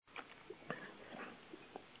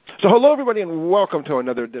So hello, everybody, and welcome to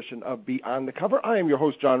another edition of Beyond the Cover. I am your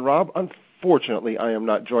host, John Robb. Unfortunately, I am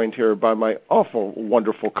not joined here by my awful,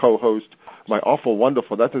 wonderful co-host. My awful,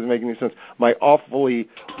 wonderful, that doesn't make any sense. My awfully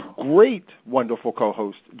great, wonderful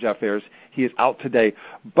co-host, Jeff Ayers. He is out today,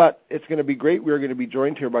 but it's going to be great. We're going to be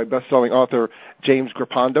joined here by best-selling author James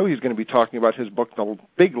Grippando. He's going to be talking about his book, The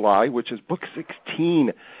Big Lie, which is book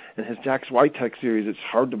 16 in his Jack Switek series. It's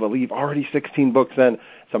hard to believe. Already 16 books in.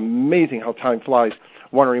 It's amazing how time flies.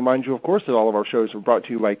 I want to remind you, of course, that all of our shows are brought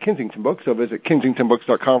to you by Kensington Books, so visit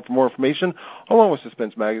kensingtonbooks.com for more information, along with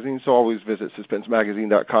Suspense Magazine, so always visit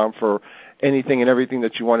suspensemagazine.com for anything and everything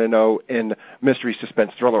that you want to know in mystery,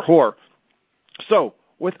 suspense, thriller, horror. So,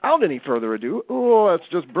 without any further ado, let's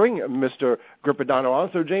just bring Mr. Grippando on.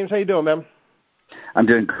 So, James, how you doing, man? I'm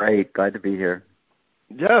doing great. Glad to be here.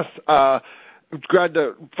 Yes, glad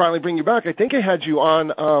to finally bring you back. I think I had you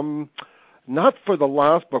on... not for the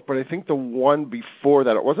last book, but I think the one before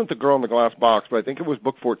that. It wasn't The Girl in the Glass Box, but I think it was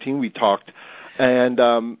book 14 we talked. And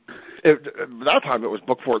that time it was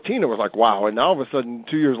book 14. It was like, wow. And now all of a sudden,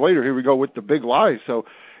 2 years later, here we go with The Big Lie. So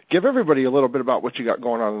give everybody a little bit about what you got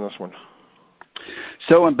going on in this one.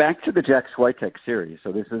 So I'm back to the Jack Switek series.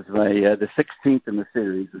 So this is my the 16th in the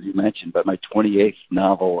series, as you mentioned, but my 28th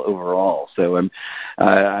novel overall. So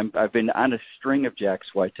I've been on a string of Jack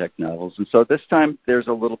Switek novels, and so this time there's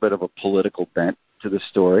a little bit of a political bent to the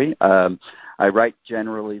story. I write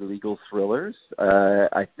generally legal thrillers.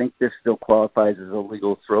 I think this still qualifies as a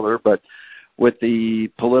legal thriller, but with the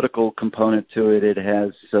political component to it,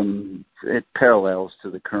 it parallels to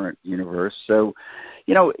the current universe. So,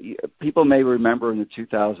 you know, people may remember in the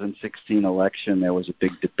 2016 election there was a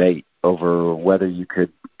big debate over whether you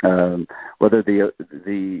could, whether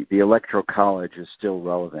the electoral college is still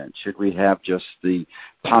relevant. Should we have just the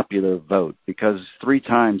popular vote? Because 3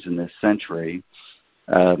 times in this century,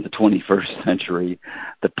 the 21st century,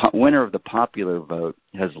 the winner of the popular vote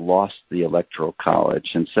has lost the electoral college.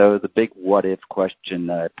 And so the big what-if question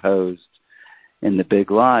that I posed in The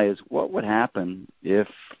Big Lie is, what would happen if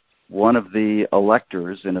one of the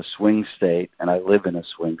electors in a swing state, and I live in a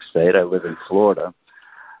swing state, I live in Florida,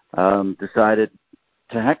 decided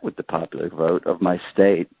to heck with the popular vote of my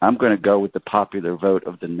state. I'm going to go with the popular vote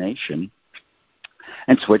of the nation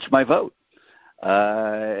and switch my vote.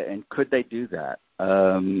 And could they do that?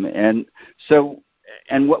 And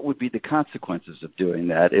what would be the consequences of doing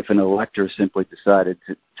that if an elector simply decided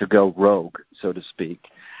to go rogue, so to speak,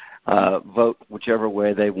 vote whichever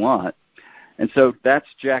way they want? And so that's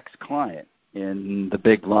Jack's client in The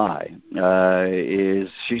Big Lie. Is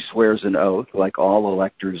she swears an oath, like all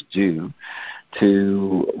electors do,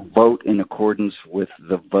 to vote in accordance with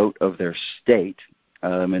the vote of their state.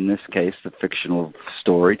 In this case, the fictional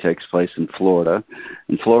story takes place in Florida,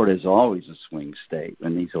 and Florida is always a swing state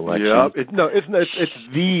in these elections. Yeah, it's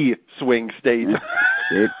the swing state.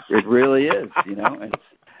 It really is, you know.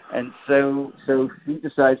 And so she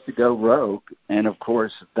decides to go rogue, and of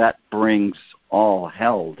course that brings all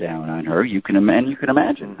hell down on her. You can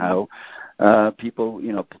imagine how people,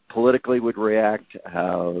 you know, politically would react,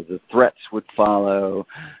 how the threats would follow,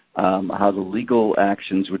 how the legal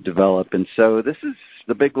actions would develop. And so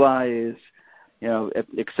The Big Lie is, you know,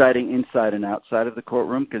 exciting inside and outside of the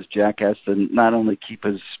courtroom, because Jack has to not only keep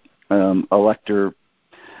his elector,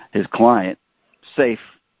 his client, safe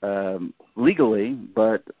legally,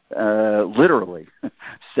 but literally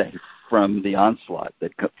safe from the onslaught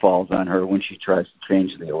that falls on her when she tries to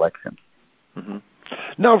change the election. Mm-hmm.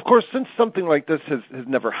 Now, of course, since something like this has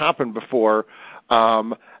never happened before,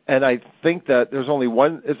 and I think that there's only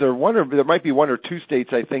one, there might be 1 or 2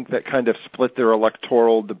 states, I think, that kind of split their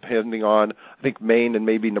electoral depending on, I think Maine and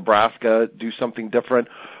maybe Nebraska do something different.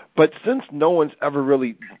 But since no one's ever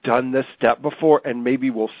really done this step before, and maybe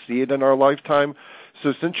we'll see it in our lifetime,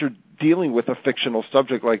 so since you're dealing with a fictional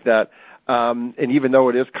subject like that, and even though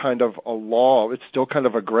it is kind of a law, it's still kind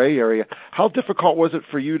of a gray area. How difficult was it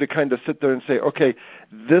for you to kind of sit there and say, okay,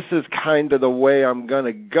 this is kind of the way I'm going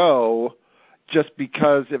to go, just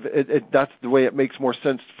because that's the way it makes more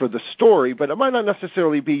sense for the story, but it might not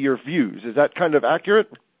necessarily be your views. Is that kind of accurate?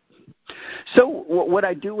 So what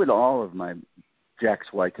I do with all of my Jack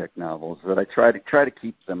Switek novels is that I try to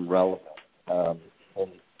keep them relevant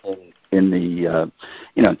in the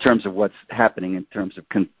you know, in terms of what's happening in terms of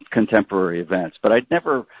contemporary events. But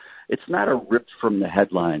it's not a ripped from the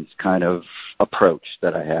headlines kind of approach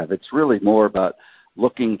that I have. It's really more about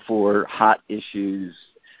looking for hot issues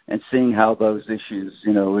and seeing how those issues,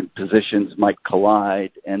 you know, and positions might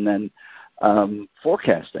collide, and then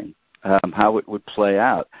forecasting how it would play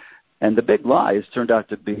out. And The Big Lie has turned out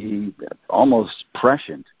to be almost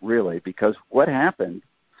prescient, really, because what happened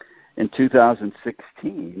in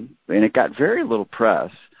 2016, and it got very little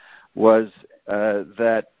press, was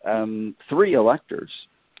that 3 electors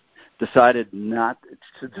decided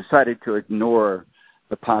to ignore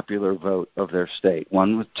the popular vote of their state.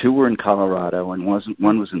 2 were in Colorado, and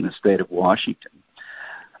one was in the state of Washington.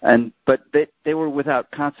 But they were without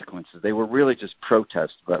consequences. They were really just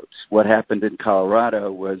protest votes. What happened in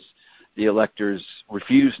Colorado was the electors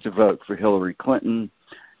refused to vote for Hillary Clinton,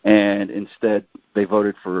 and instead they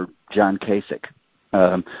voted for John Kasich,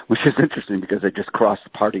 which is interesting because they just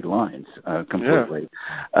crossed party lines completely.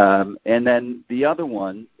 Yeah. And then the other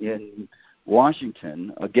one in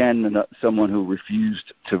Washington, again, someone who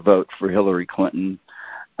refused to vote for Hillary Clinton,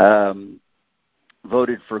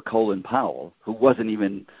 voted for Colin Powell, who wasn't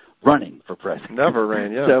even running for president. Never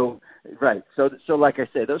ran, yeah. So like I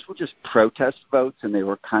said, those were just protest votes, and they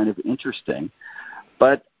were kind of interesting.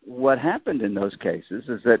 But what happened in those cases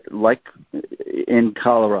is that, like in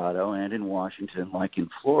Colorado and in Washington, like in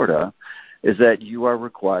Florida, is that you are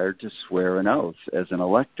required to swear an oath as an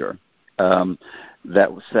elector that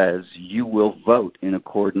says you will vote in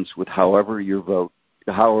accordance with however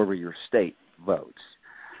your state votes.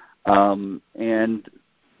 And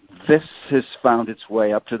this has found its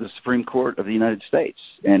way up to the Supreme Court of the United States,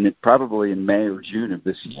 and probably in May or June of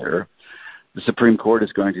this year, the Supreme Court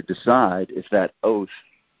is going to decide if that oath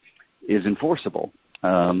is enforceable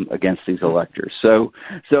against these electors. So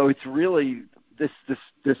it's really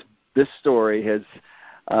this story has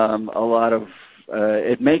a lot of.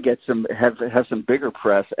 It may get have some bigger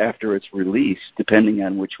press after it's released, depending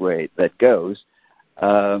on which way that goes.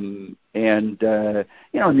 And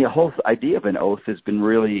the whole idea of an oath has been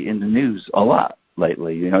really in the news a lot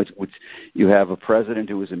lately. You have a president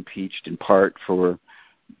who was impeached in part for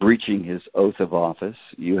breaching his oath of office.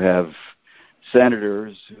 You have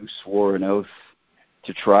senators who swore an oath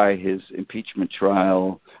to try his impeachment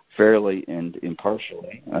trial fairly and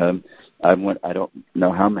impartially. I don't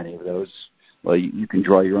know how many of those. Well, you can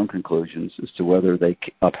draw your own conclusions as to whether they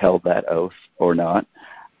upheld that oath or not.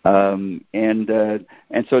 And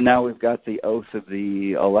so now we've got the oath of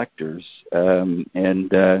the electors, so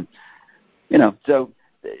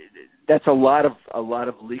that's a lot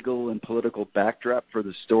of legal and political backdrop for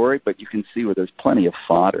the story, but you can see where there's plenty of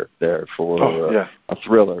fodder there for a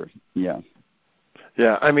thriller. Yeah.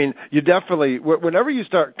 Yeah, I mean, you definitely, whenever you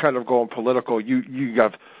start kind of going political, you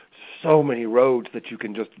have so many roads that you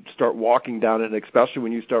can just start walking down, and especially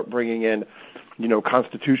when you start bringing in,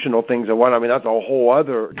 constitutional things and what. I mean, that's a whole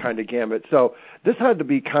other kind of gamut. So this had to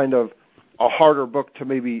be kind of a harder book to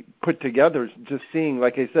maybe put together, just seeing,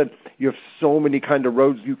 like I said, you have so many kind of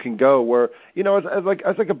roads you can go where, as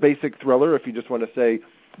like a basic thriller, if you just want to say,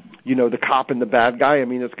 the cop and the bad guy, I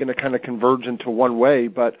mean, it's going to kind of converge into one way,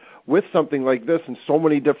 but with something like this and so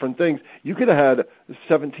many different things, you could have had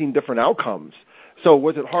 17 different outcomes. So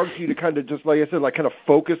was it hard for you to kind of just, like I said, like kind of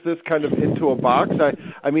focus this kind of into a box?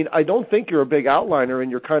 I mean, I don't think you're a big outliner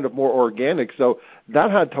and you're kind of more organic, so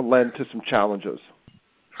that had to lend to some challenges.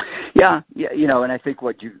 Yeah, and I think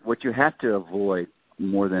what you have to avoid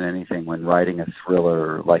more than anything when writing a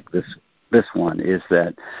thriller like this one is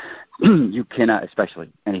that you cannot, especially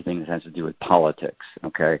anything that has to do with politics,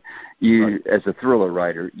 okay? As a thriller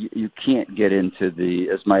writer, you can't get into the,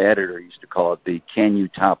 as my editor used to call it, the can you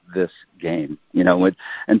top this game,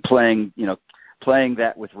 and playing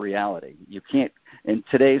that with reality. You can't, in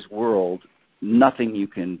today's world, nothing you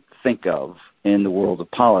can think of in the world of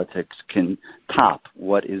politics can top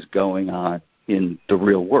what is going on in the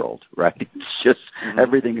real world, right? It's just,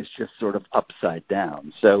 everything is just sort of upside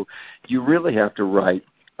down. So you really have to write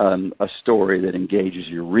a story that engages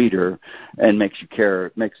your reader and makes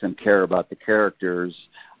them care about the characters,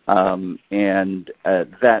 and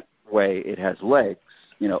that way it has legs,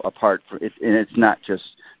 apart from it, and it's not just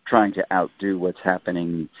trying to outdo what's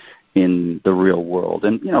happening in the real world.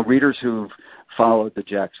 And readers who've followed the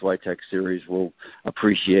Jack Switek series will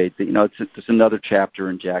appreciate that. It's another chapter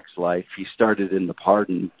in Jack's life. He started in The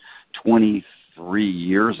Pardon 25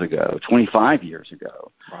 years ago.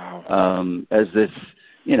 Wow. As this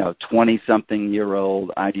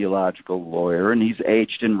 20-something-year-old ideological lawyer, and he's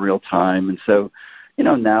aged in real time. And so,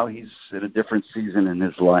 now he's in a different season in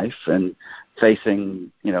his life and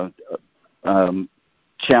facing,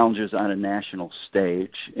 challenges on a national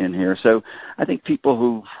stage in here. So I think people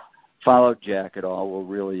who've followed Jack at all will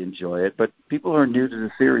really enjoy it. But people who are new to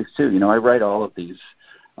the series, too. I write all of these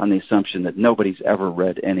on the assumption that nobody's ever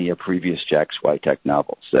read any of previous Jack Switek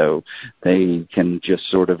novels. So they can just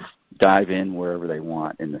sort of dive in wherever they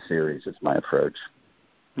want in the series is my approach.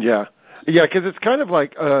 Yeah. Yeah, because it's kind of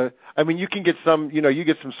like, I mean, you can get some, you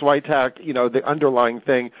get some Switek, the underlying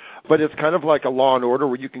thing, but it's kind of like a Law and Order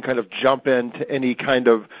where you can kind of jump into any kind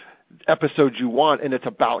of episode you want, and it's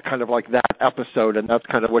about kind of like that episode, and that's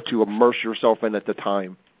kind of what you immerse yourself in at the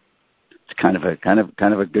time. It's kind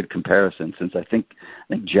of a good comparison, since I think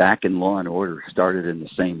Jack and Law and Order started in the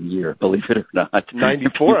same year, believe it or not.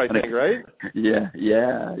 94, I think, right? Yeah.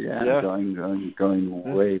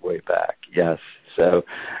 Going way back. Yes. So,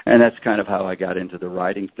 and that's kind of how I got into the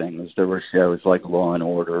writing thing. Was there were shows like Law and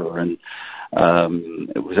Order, and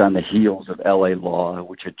it was on the heels of L.A. Law,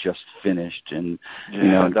 which had just finished, and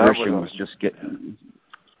and Grisham was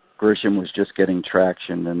just getting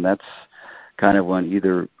traction, and that's kind of when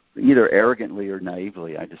either arrogantly or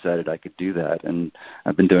naively I decided I could do that, and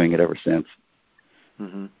I've been doing it ever since.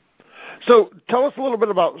 Mm-hmm. So tell us a little bit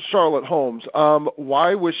about Charlotte Holmes.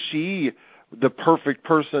 Why was she the perfect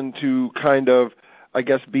person to kind of, I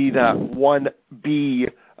guess, be that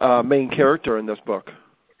 1B main character in this book?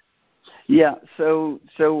 Yeah, so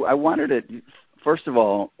I wanted it, first of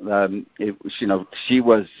all, she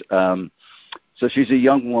was, so she's a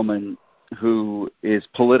young woman who is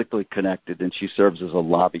politically connected, and she serves as a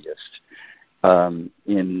lobbyist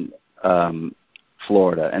in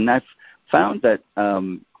Florida. And I've found that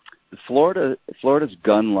Florida's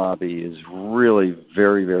gun lobby is really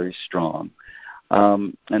very, very strong.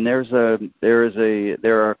 And there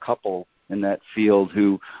are a couple in that field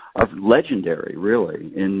who are legendary, really,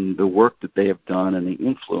 in the work that they have done and the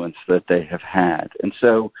influence that they have had. And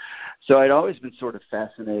so I'd always been sort of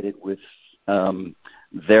fascinated with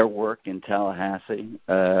their work in Tallahassee,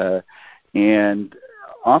 and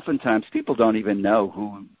oftentimes people don't even know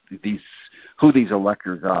who these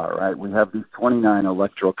electors are. Right? We have these 29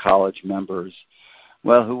 electoral college members.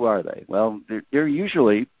 Well, who are they? Well, they're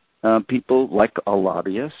usually people like a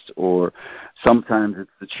lobbyist, or sometimes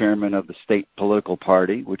it's the chairman of the state political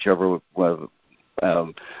party, whichever, whether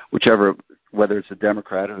it's a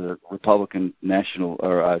Democrat or the Republican national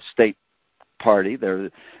or state party,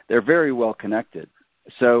 they're very well connected.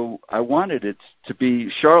 So I wanted it to be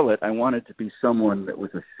Charlotte. I wanted to be someone that was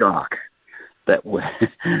a shock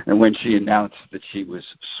and when she announced that she was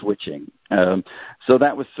switching. So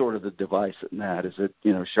that was sort of the device in that, is that,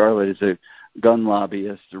 Charlotte is a gun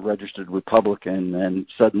lobbyist, a registered Republican, and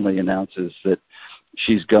suddenly announces that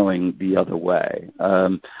she's going the other way,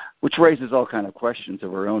 which raises all kind of questions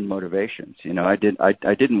of her own motivations. I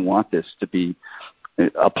didn't want this to be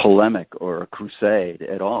a polemic or a crusade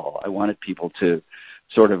at all. I wanted people to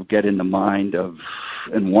sort of get in the mind of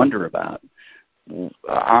and wonder about,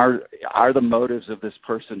 are the motives of this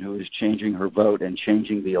person who is changing her vote and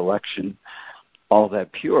changing the election all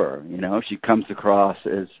that pure? She comes across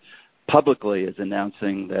as publicly as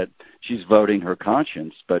announcing that she's voting her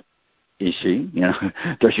conscience, but is she?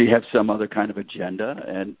 Does she have some other kind of agenda?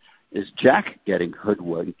 And is Jack getting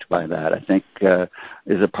hoodwinked by that? I think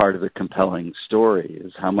is a part of the compelling story,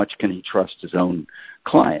 is how much can he trust his own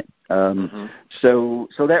client? So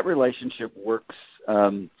that relationship works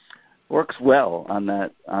well on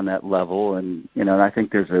that level, and I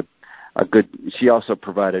think there's a good. She also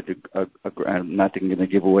provided I'm not going to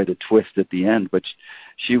give away the twist at the end, but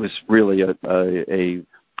she was really a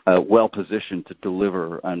well positioned to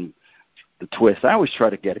deliver on the twist. I always try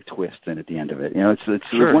to get a twist in at the end of it. It's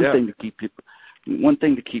sure, one thing to keep people. One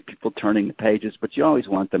thing to keep people turning the pages, but you always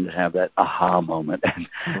want them to have that aha moment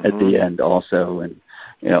at the end also. And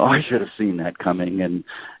I should have seen that coming, and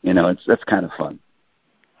that's kind of fun.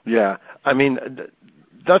 Yeah, I mean,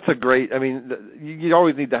 that's a great. I mean, you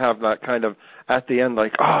always need to have that kind of at the end,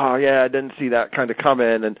 like, oh yeah, I didn't see that kind of come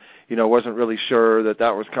in, and wasn't really sure that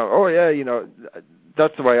was coming. Oh yeah,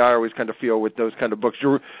 that's the way I always kind of feel with those kind of books.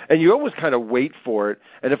 You always kind of wait for it,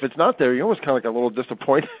 and if it's not there, you're almost kind of like a little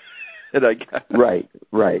disappointed. I guess. Right.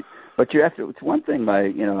 But you have to. It's one thing.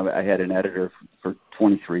 I had an editor for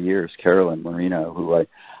 23 years, Carolyn Marino, who I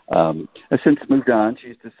has since moved on.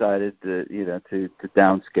 She's decided to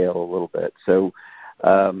downscale a little bit. So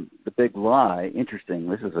The Big Lie. Interesting.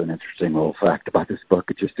 This is an interesting little fact about this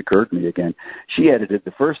book. It just occurred to me again. She edited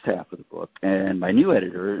the first half of the book, and my new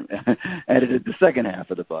editor edited the second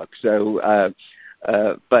half of the book. So,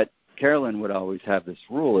 but Carolyn would always have this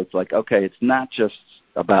rule. It's like, okay, it's not just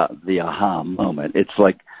about the aha moment. It's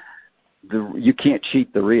like you can't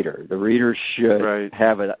cheat the reader. The reader should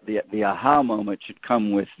have it. The aha moment should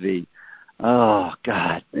come with the, oh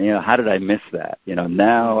God, how did I miss that?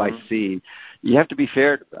 Now I see. You have to be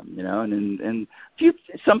fair to them, and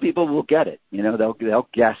some people will get it. They'll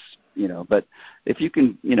guess. But if you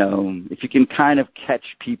can kind of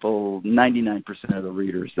catch people, 99% of the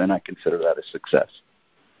readers, then I consider that a success.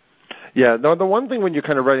 Yeah. No, the one thing when you're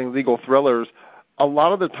kind of writing legal thrillers, a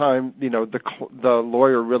lot of the time, the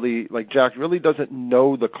lawyer really, like Jack, really doesn't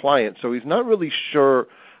know the client, so he's not really sure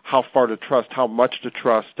how far to trust, how much to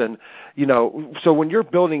trust, and so when you're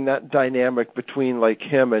building that dynamic between like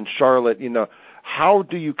him and Charlotte, how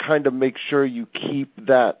do you kind of make sure you keep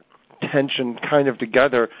that tension kind of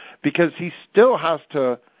together, because he still has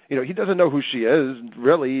to. He doesn't know who she is,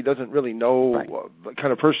 really. He doesn't really know the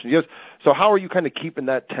kind of person he is. So how are you kind of keeping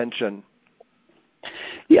that tension?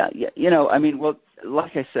 Yeah. Well,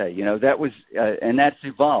 like I say, that was, and that's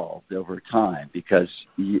evolved over time because,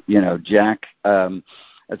 Jack,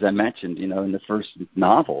 as I mentioned, in the first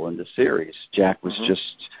novel in the series, Jack was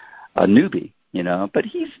just a newbie, but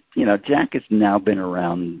he's, Jack has now been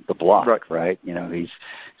around the block, right? He's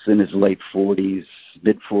in his late 40s,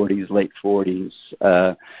 mid-40s, late 40s.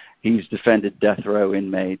 He's defended death row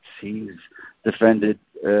inmates. He's defended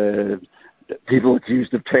people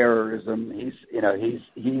accused of terrorism. He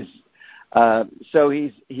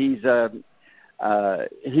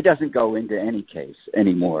doesn't go into any case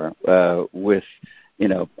anymore with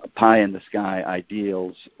pie in the sky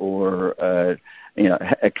ideals or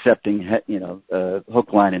accepting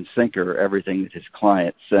hook, line, and sinker everything that his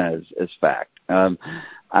client says as fact.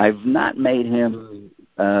 I've not made him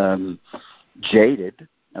jaded.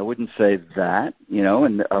 I wouldn't say that,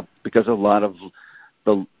 and because a lot of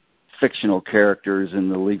the fictional characters in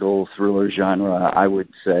the legal thriller genre, I would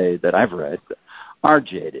say that I've read, are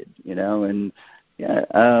jaded, and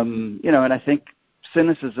and I think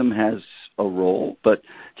cynicism has a role, but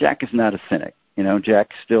Jack is not a cynic.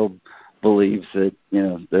 Jack still believes that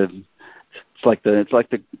it's like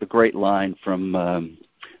the great line from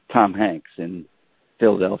Tom Hanks in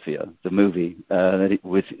Philadelphia, the movie that it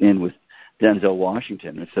was in with Denzel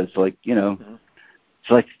Washington. It says it's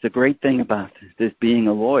like the great thing about this being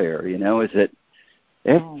a lawyer, is that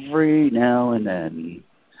every now and then,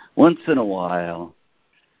 once in a while,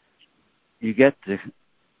 you get the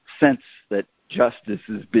sense that justice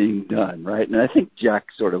is being done, right? And I think Jack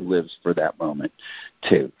sort of lives for that moment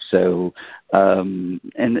too. So, and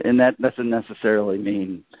that doesn't necessarily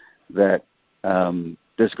mean that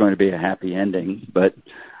there's going to be a happy ending, but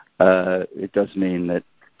it does mean that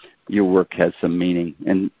your work has some meaning,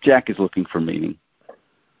 and Jack is looking for meaning.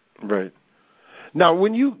 Right. Now,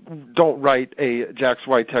 when you don't write a Jack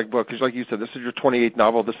Switek book, because like you said, this is your 28th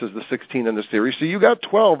novel, this is the 16th in the series, so you got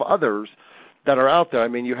 12 others that are out there. I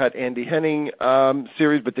mean, you had Andy Henning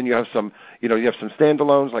series, but then you have some, you have some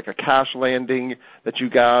standalones like a Cash Landing that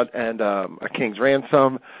you got and a King's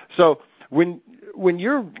Ransom. So when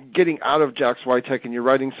you're getting out of Jack Switek and you're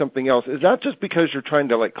writing something else, is that just because you're trying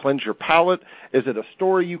to like cleanse your palate? Is it a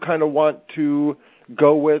story you kind of want to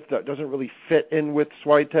go with that doesn't really fit in with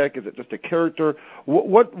Switek? Is it just a character?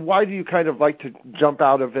 Why do you kind of like to jump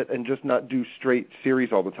out of it and just not do straight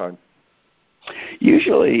series all the time?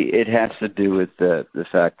 Usually it has to do with the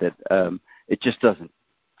fact that it just doesn't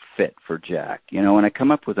fit for Jack. When I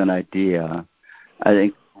come up with an idea, I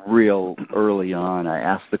think real early on I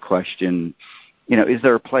ask the question, is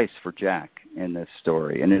there a place for Jack in this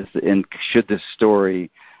story? And should this story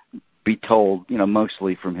be told,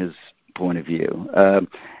 mostly from his point of view?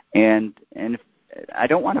 And if I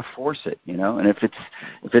don't want to force it, and if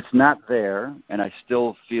it's not there and I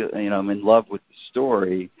still feel, I'm in love with the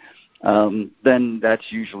story, then that's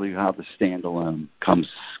usually how the standalone comes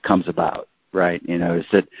about, right? Is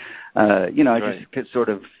that, I just sort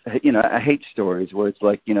of, I hate stories where it's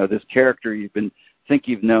like, this character think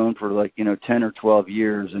you've known for like, 10 or 12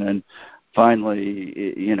 years, and then finally,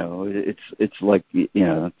 it's like, you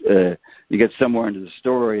get somewhere into the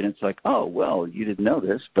story and it's like, oh, well, you didn't know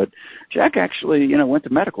this, but Jack actually, went to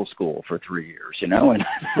medical school for 3 years, and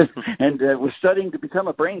was studying to become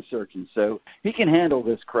a brain surgeon, so he can handle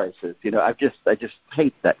this crisis. I just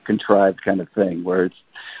hate that contrived kind of thing where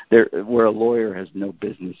where a lawyer has no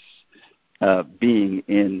business being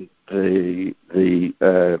in the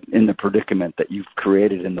predicament that you've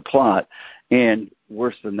created in the plot, and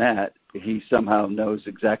worse than that, he somehow knows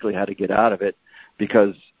exactly how to get out of it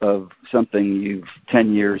because of something you've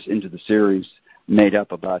 10 years into the series made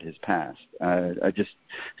up about his past.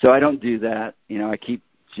 So I don't do that. I keep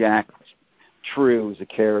Jack true as a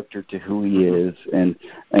character to who he is, and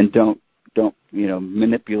don't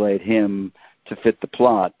manipulate him to fit the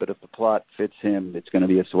plot. But if the plot fits him, it's going to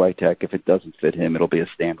be a Switek. If it doesn't fit him, it'll be a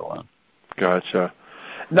standalone. Gotcha.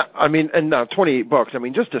 Now 28 books.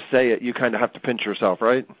 Just to say it, you kind of have to pinch yourself,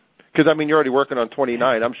 right? Because you're already working on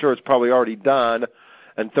 29. I'm sure it's probably already done,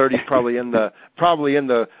 and 30 is probably in the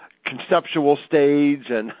conceptual stage.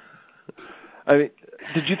 And did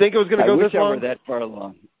you think it was going to go this long? I wish I were that far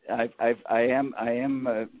along. I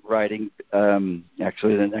am writing.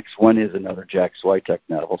 Actually, the next one is another Jack Switek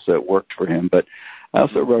novel, so it worked for him. But I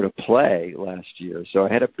also wrote a play last year, so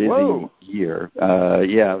I had a busy year.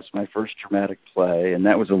 Yeah, it was my first dramatic play, and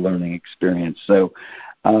that was a learning experience. So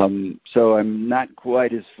I'm not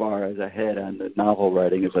quite as far as ahead on the novel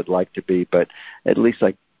writing as I'd like to be, but at least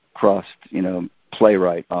I crossed,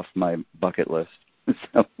 playwright off my bucket list.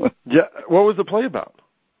 So, yeah, what was the play about?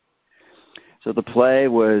 So the play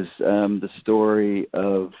was the story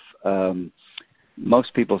of,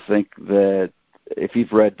 most people think that if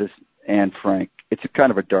you've read this Anne Frank, it's a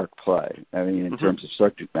kind of a dark play, in terms of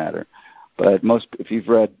subject matter. But if you've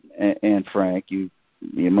read Anne Frank,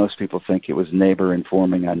 most people think it was neighbor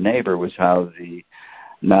informing on neighbor was how the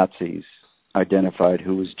Nazis identified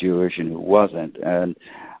who was Jewish and who wasn't. And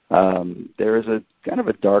there is a kind of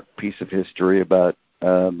a dark piece of history about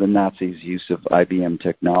the Nazis' use of IBM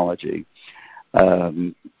technology,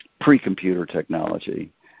 pre-computer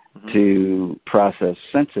technology, to process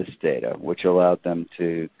census data, which allowed them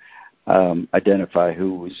to identify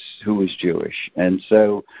who was Jewish. And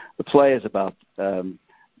so the play is about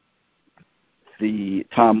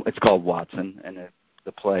it's called Watson, and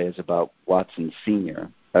the play is about Watson Sr.,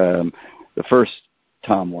 the first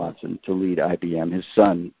Tom Watson to lead IBM. His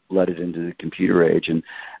son led it into the computer age, and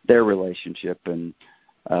their relationship, and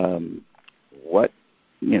what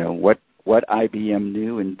IBM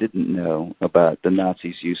knew and didn't know about the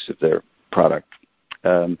Nazis' use of their product.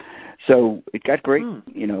 So it got great,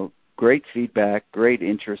 great feedback, great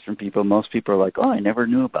interest from people. Most people are like, "Oh, I never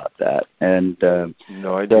knew about that," and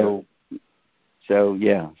no idea.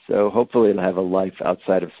 So hopefully it'll have a life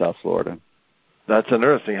outside of South Florida. That's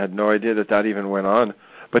interesting. I had no idea that even went on.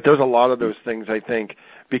 But there's a lot of those things, I think,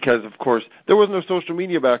 because, of course, there was no social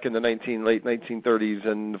media back in the late 1930s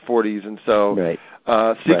and 40s, and so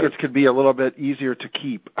secrets could be a little bit easier to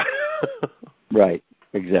keep. Right.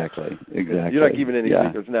 Exactly. You're not keeping any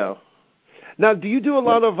secrets now. Now, do you do a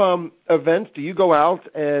lot of events? Do you go out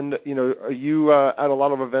and, are you at a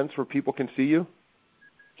lot of events where people can see you?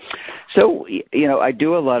 So, I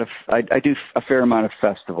do I do a fair amount of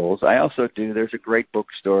festivals. I also there's a great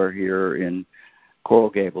bookstore here in Coral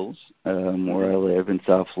Gables, where I live in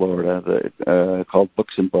South Florida, called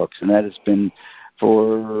Books and Books, and that has been,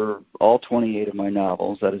 for all 28 of my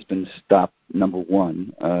novels, that has been stop number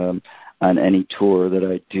one on any tour that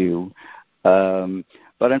I do.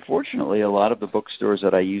 But unfortunately, a lot of the bookstores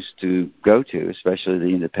that I used to go to, especially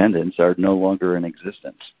the independents, are no longer in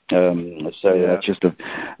existence. That's just a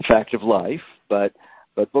fact of life. But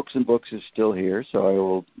Books and Books is still here,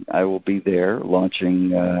 so I will be there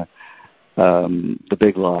launching The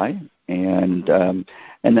Big Lie, and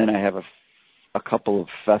then I have a couple of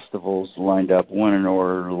festivals lined up. One in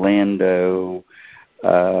Orlando.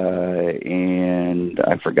 And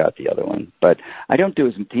I forgot the other one, but I don't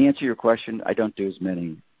do to answer your question, I don't do as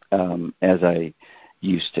many as I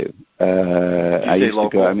used to. I used to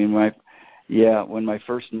go. When my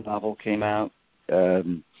first novel came out, I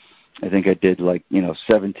think I did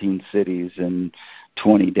 17 cities in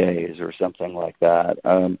 20 days or something like that.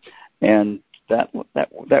 And that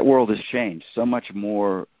world has changed so much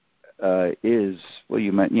more.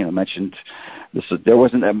 You mentioned this. There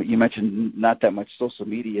wasn't that. You mentioned not that much social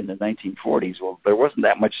media in the 1940s. Well, there wasn't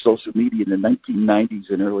that much social media in the 1990s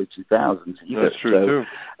and early 2000s either. That's true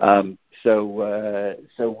too.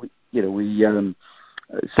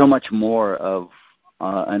 So much more of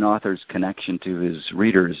an author's connection to his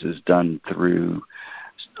readers is done through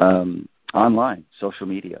online social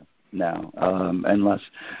media now, unless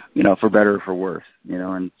for better or for worse.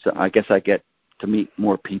 And so I guess I get to meet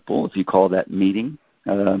more people, if you call that meeting.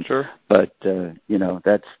 Sure. But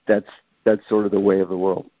that's sort of the way of the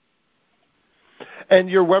world. And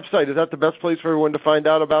your website, is that the best place for everyone to find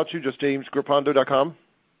out about you? Just jamesgrappando.com?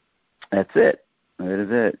 That's it. That is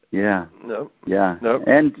it. Yeah. Nope. Yeah. Nope.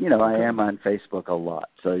 And I am on Facebook a lot,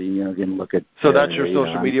 so you can look at. So that's your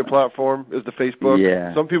social media platform, is the Facebook.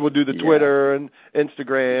 Yeah. Some people do the Twitter and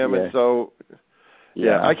Instagram, and so.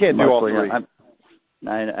 Yeah, I can't do all three.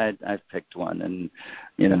 I've picked one, and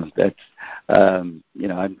that's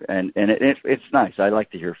it's nice. I like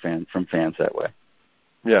to hear from fans that way.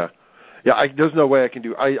 Yeah. There's no way I can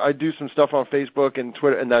do. I do some stuff on Facebook and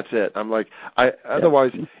Twitter, and that's it. I'm like,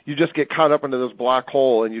 otherwise you just get caught up into this black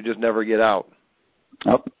hole, and you just never get out.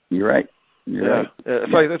 Oh, you're right. Right.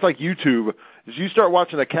 It's like YouTube. As you start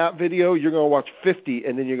watching a cat video, you're going to watch 50,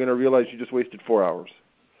 and then you're going to realize you just wasted 4 hours.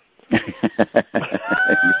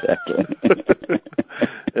 Exactly.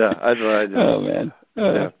 Yeah, that's what I do. Oh man.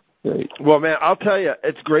 Yeah. Great. Well, man, I'll tell you,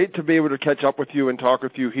 it's great to be able to catch up with you and talk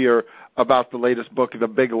with you here about the latest book, The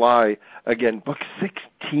Big Lie. Again, book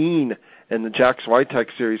 16 in the Jack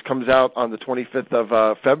Switek series comes out on the 25th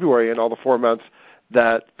of February in all the formats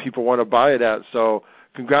that people want to buy it at. So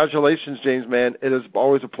congratulations, James, man. It is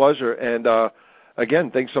always a pleasure. And,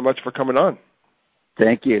 again, thanks so much for coming on.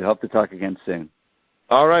 Thank you. Hope to talk again soon.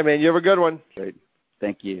 All right, man. You have a good one. Great.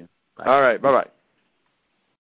 Thank you. Bye. All right. Bye-bye.